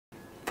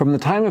From the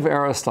time of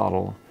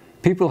Aristotle,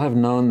 people have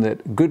known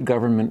that good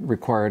government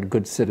required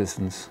good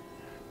citizens.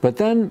 But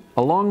then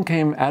along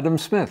came Adam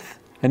Smith,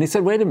 and he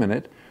said, wait a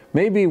minute,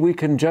 maybe we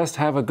can just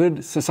have a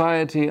good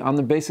society on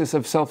the basis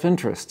of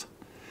self-interest.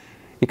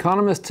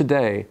 Economists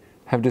today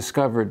have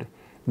discovered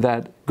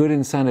that good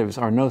incentives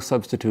are no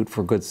substitute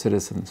for good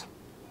citizens.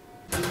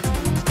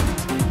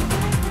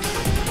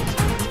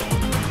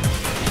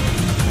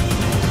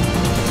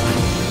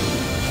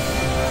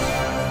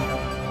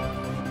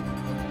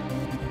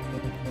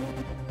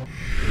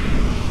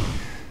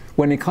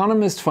 When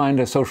economists find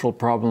a social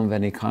problem of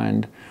any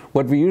kind,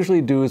 what we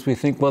usually do is we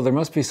think, well, there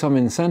must be some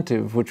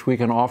incentive which we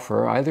can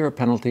offer, either a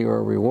penalty or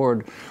a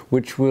reward,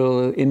 which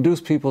will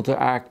induce people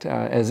to act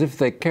as if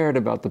they cared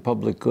about the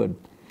public good.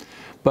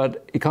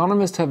 But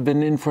economists have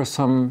been in for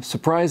some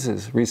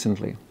surprises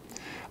recently.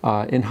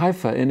 In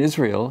Haifa, in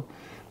Israel,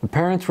 the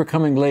parents were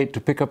coming late to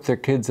pick up their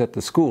kids at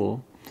the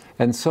school,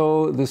 and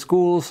so the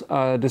schools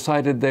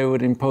decided they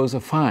would impose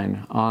a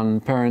fine on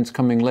parents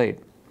coming late.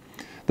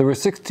 There were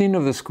 16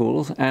 of the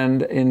schools,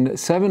 and in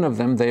 7 of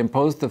them they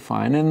imposed the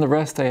fine, and in the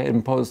rest they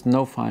imposed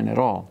no fine at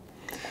all.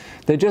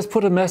 They just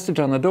put a message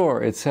on the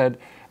door. It said,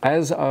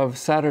 as of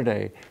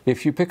Saturday,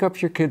 if you pick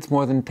up your kids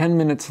more than 10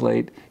 minutes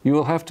late, you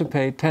will have to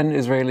pay 10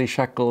 Israeli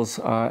shekels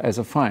as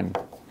a fine.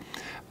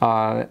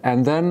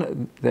 And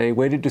then they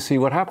waited to see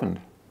what happened.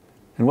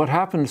 And what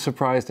happened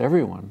surprised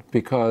everyone,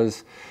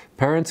 because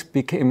parents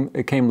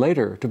came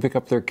later to pick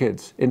up their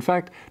kids. In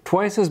fact,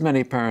 twice as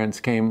many parents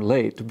came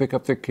late to pick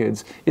up their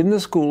kids in the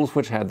schools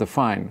which had the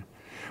fine.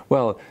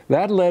 Well,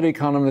 that led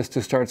economists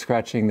to start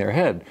scratching their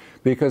head,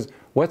 because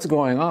what's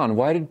going on?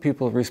 Why did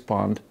people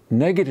respond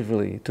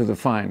negatively to the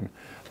fine?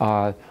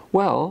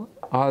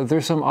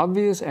 There's some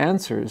obvious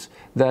answers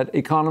that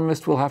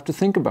economists will have to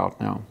think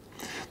about now.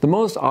 The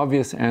most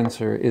obvious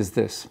answer is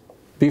this.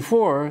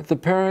 Before, the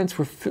parents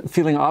were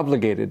feeling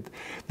obligated.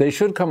 They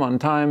should come on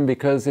time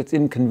because it's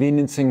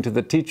inconveniencing to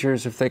the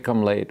teachers if they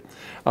come late.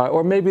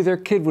 Or maybe their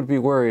kid would be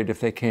worried if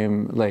they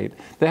came late.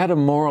 They had a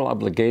moral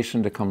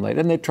obligation to come late,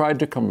 and they tried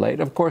to come late.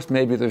 Of course,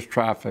 maybe there's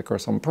traffic or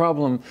some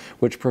problem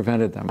which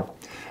prevented them.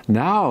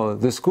 Now,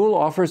 the school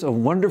offers a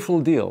wonderful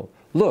deal.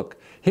 Look,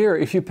 here,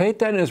 if you pay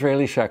 10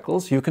 Israeli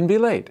shekels, you can be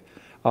late.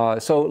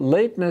 So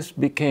lateness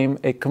became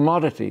a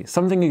commodity,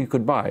 something you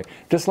could buy,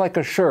 just like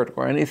a shirt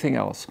or anything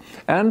else.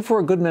 And for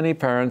a good many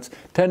parents,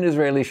 10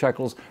 Israeli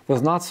shekels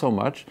was not so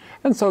much,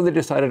 and so they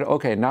decided,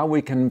 okay, now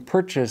we can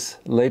purchase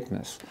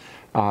lateness.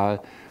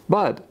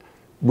 But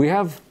we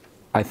have,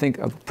 I think,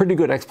 a pretty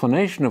good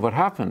explanation of what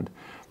happened.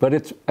 But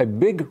it's a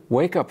big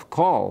wake-up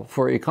call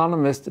for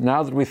economists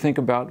now that we think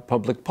about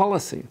public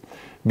policy,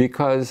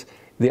 because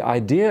the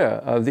idea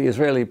of the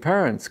Israeli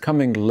parents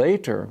coming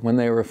later when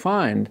they were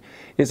fined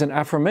is an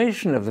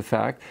affirmation of the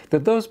fact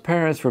that those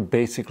parents were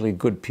basically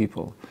good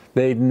people.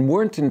 They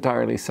weren't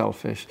entirely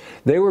selfish.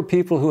 They were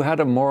people who had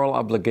a moral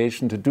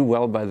obligation to do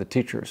well by the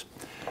teachers.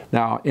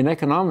 Now, in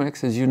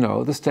economics, as you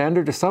know, the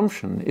standard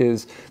assumption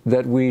is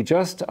that we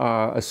just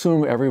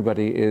assume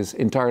everybody is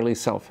entirely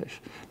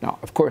selfish. Now,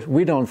 of course,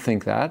 we don't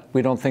think that.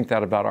 We don't think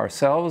that about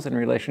ourselves in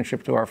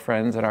relationship to our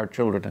friends and our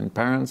children and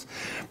parents,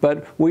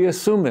 but we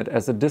assume it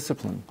as a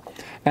discipline.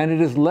 And it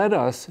has led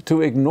us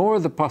to ignore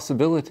the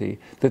possibility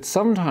that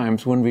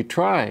sometimes when we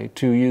try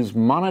to use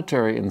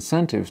monetary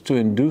incentives to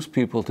induce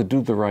people to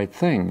do the right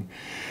thing,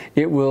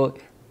 it will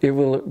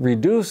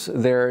reduce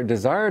their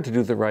desire to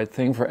do the right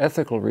thing for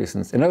ethical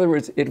reasons. In other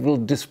words, it will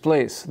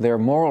displace their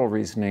moral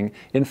reasoning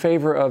in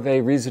favor of a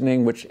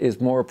reasoning which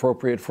is more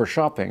appropriate for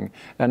shopping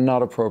and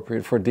not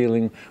appropriate for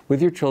dealing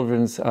with your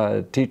children's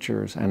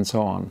teachers and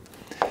so on.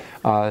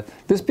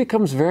 This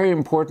becomes very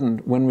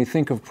important when we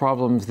think of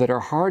problems that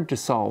are hard to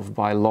solve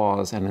by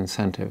laws and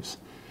incentives.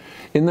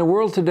 In the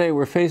world today,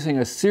 we're facing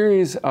a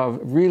series of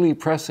really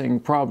pressing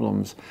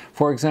problems.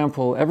 For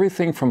example,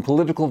 everything from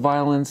political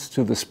violence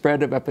to the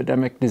spread of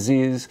epidemic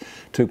disease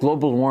to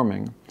global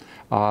warming.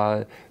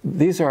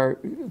 These are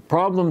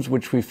problems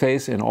which we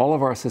face in all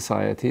of our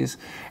societies,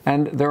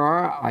 and there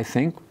are, I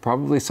think,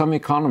 probably some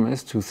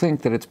economists who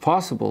think that it's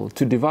possible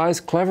to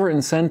devise clever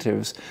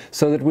incentives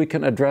so that we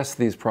can address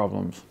these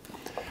problems.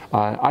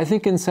 I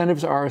think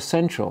incentives are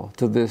essential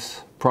to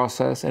this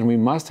process, and we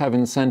must have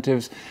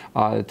incentives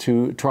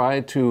to try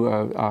to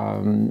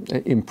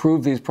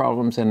improve these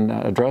problems and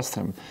address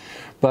them.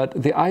 But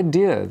the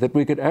idea that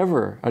we could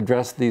ever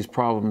address these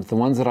problems, the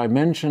ones that I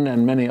mentioned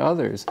and many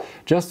others,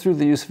 just through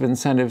the use of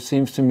incentives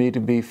seems to me to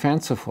be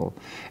fanciful.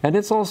 And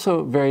it's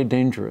also very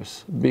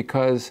dangerous,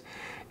 because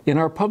in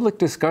our public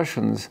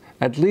discussions,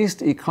 at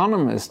least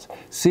economists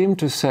seem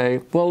to say,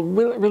 well,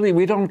 really,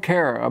 we don't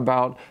care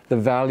about the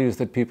values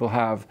that people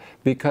have,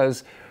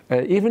 because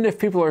even if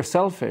people are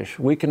selfish,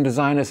 we can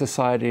design a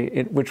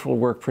society which will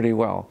work pretty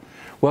well.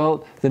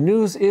 Well, the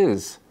news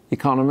is,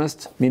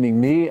 economists,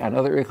 meaning me and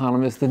other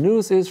economists, the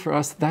news is for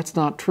us that's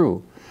not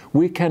true.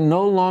 We can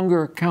no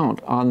longer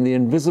count on the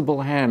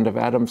invisible hand of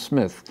Adam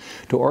Smith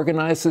to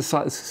organize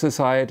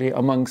society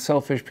among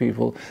selfish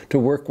people to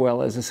work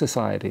well as a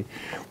society.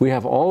 We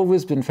have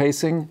always been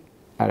facing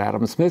at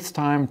Adam Smith's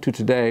time to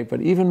today, but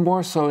even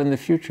more so in the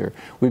future.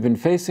 We've been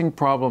facing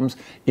problems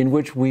in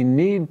which we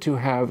need to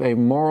have a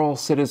moral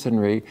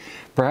citizenry,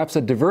 perhaps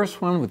a diverse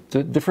one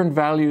with different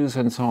values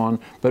and so on,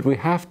 but we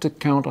have to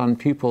count on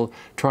people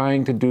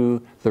trying to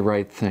do the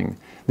right thing.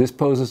 This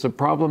poses a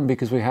problem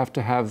because we have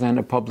to have then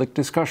a public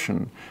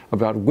discussion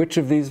about which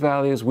of these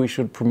values we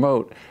should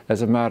promote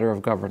as a matter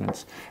of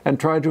governance, and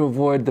try to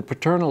avoid the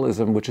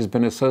paternalism which has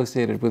been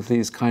associated with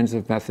these kinds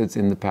of methods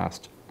in the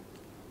past.